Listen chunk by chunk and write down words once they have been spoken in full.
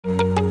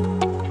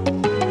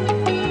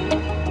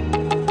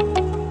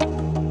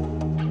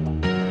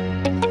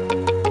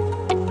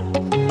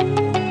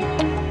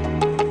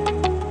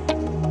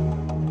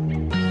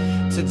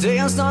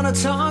started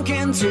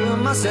talking to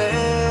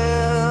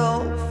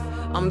myself.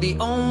 I'm the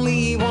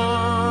only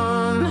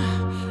one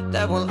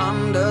that will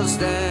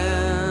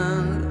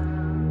understand.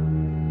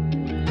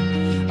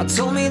 I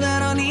told me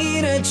that I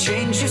need a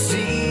change, you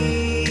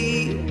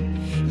see.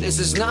 This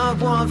is not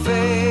what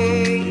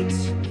fate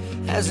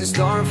has in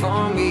store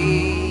for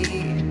me.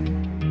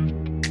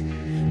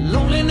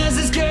 Loneliness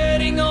is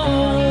getting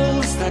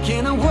old, stuck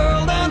in a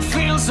world that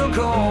feels so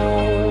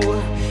cold.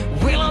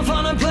 Will I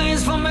find a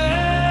place for me?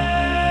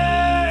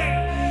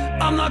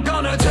 I'm not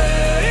gonna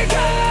take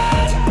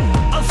it.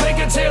 I'll fake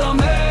it till I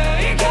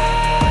make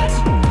it,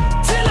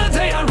 till the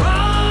day I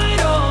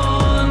ride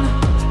on,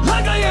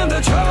 like I am the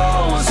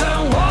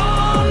chosen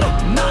one.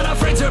 Not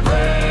afraid to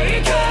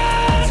break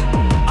it.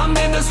 I'm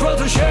in this world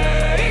to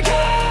shake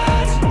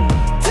it,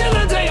 till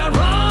the day I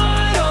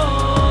ride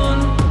on,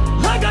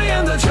 like I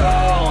am the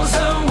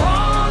chosen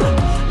one,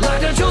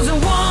 like the chosen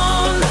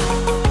one,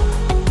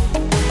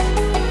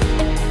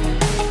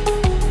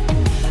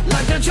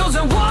 like the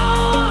chosen one.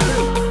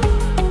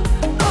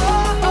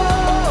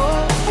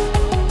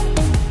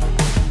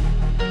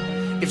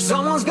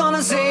 Someone's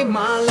gonna save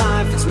my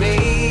life, it's me.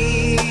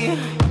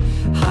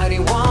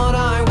 Hiding what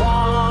I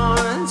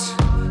want,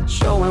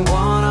 showing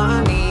what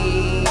I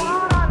need.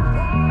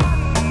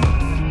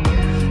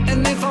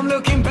 And if I'm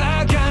looking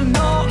back, I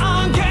know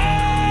I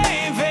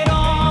gave it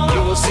all.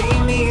 You will see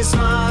me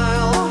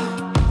smile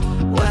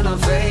when I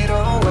fade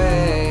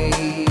away.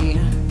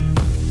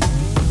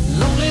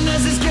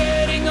 Loneliness is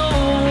getting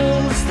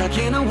old, stuck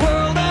in a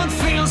world that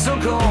feels so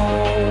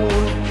cold.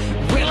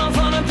 Will I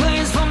find a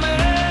place for me?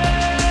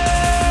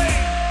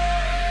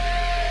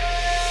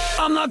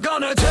 I'm not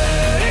gonna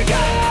take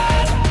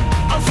it.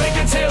 I'll fake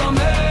it till I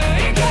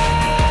make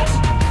it,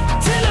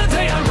 till the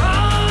day I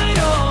ride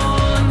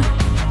on,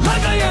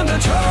 like I am the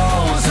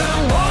chosen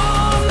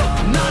one.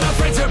 Not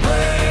afraid to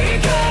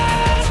break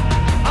it.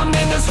 I'm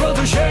in this world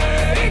to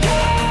shake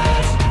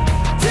it,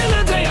 till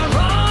the day I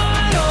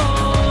ride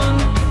on,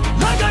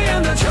 like I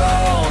am the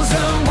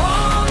chosen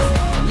one,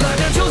 like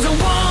the chosen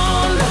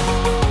one,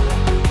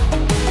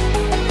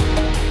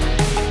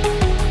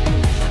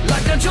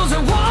 like the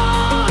chosen one.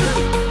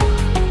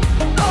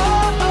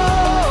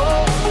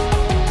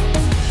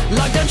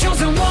 Like the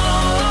chosen one,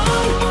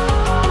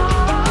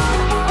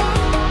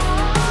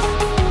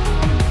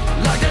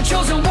 like the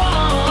chosen one.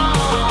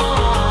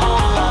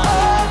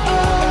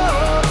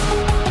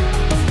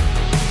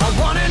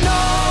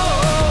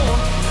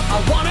 I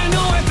wanna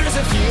know if there's a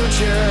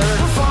future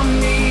for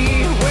me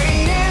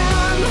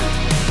waiting,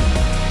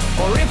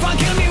 or if I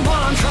can be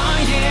what I'm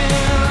trying.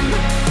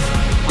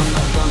 I'm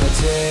not gonna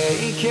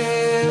take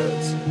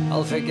it.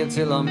 I'll fake it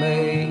till I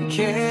make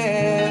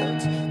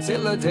it,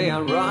 till the day I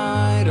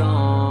ride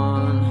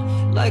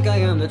on, like I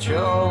am the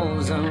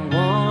chosen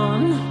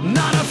one.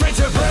 Not afraid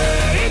to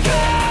break it.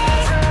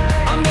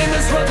 I'm in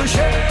this world to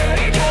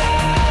shake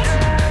it,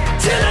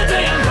 till the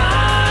day I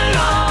ride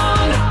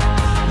on,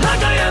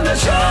 like I am the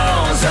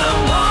chosen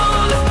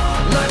one,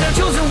 like the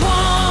chosen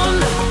one,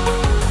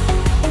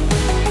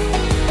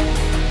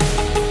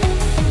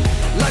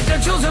 like the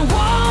chosen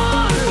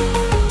one,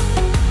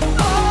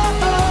 oh,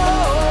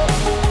 oh,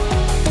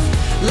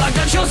 like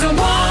the chosen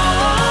one.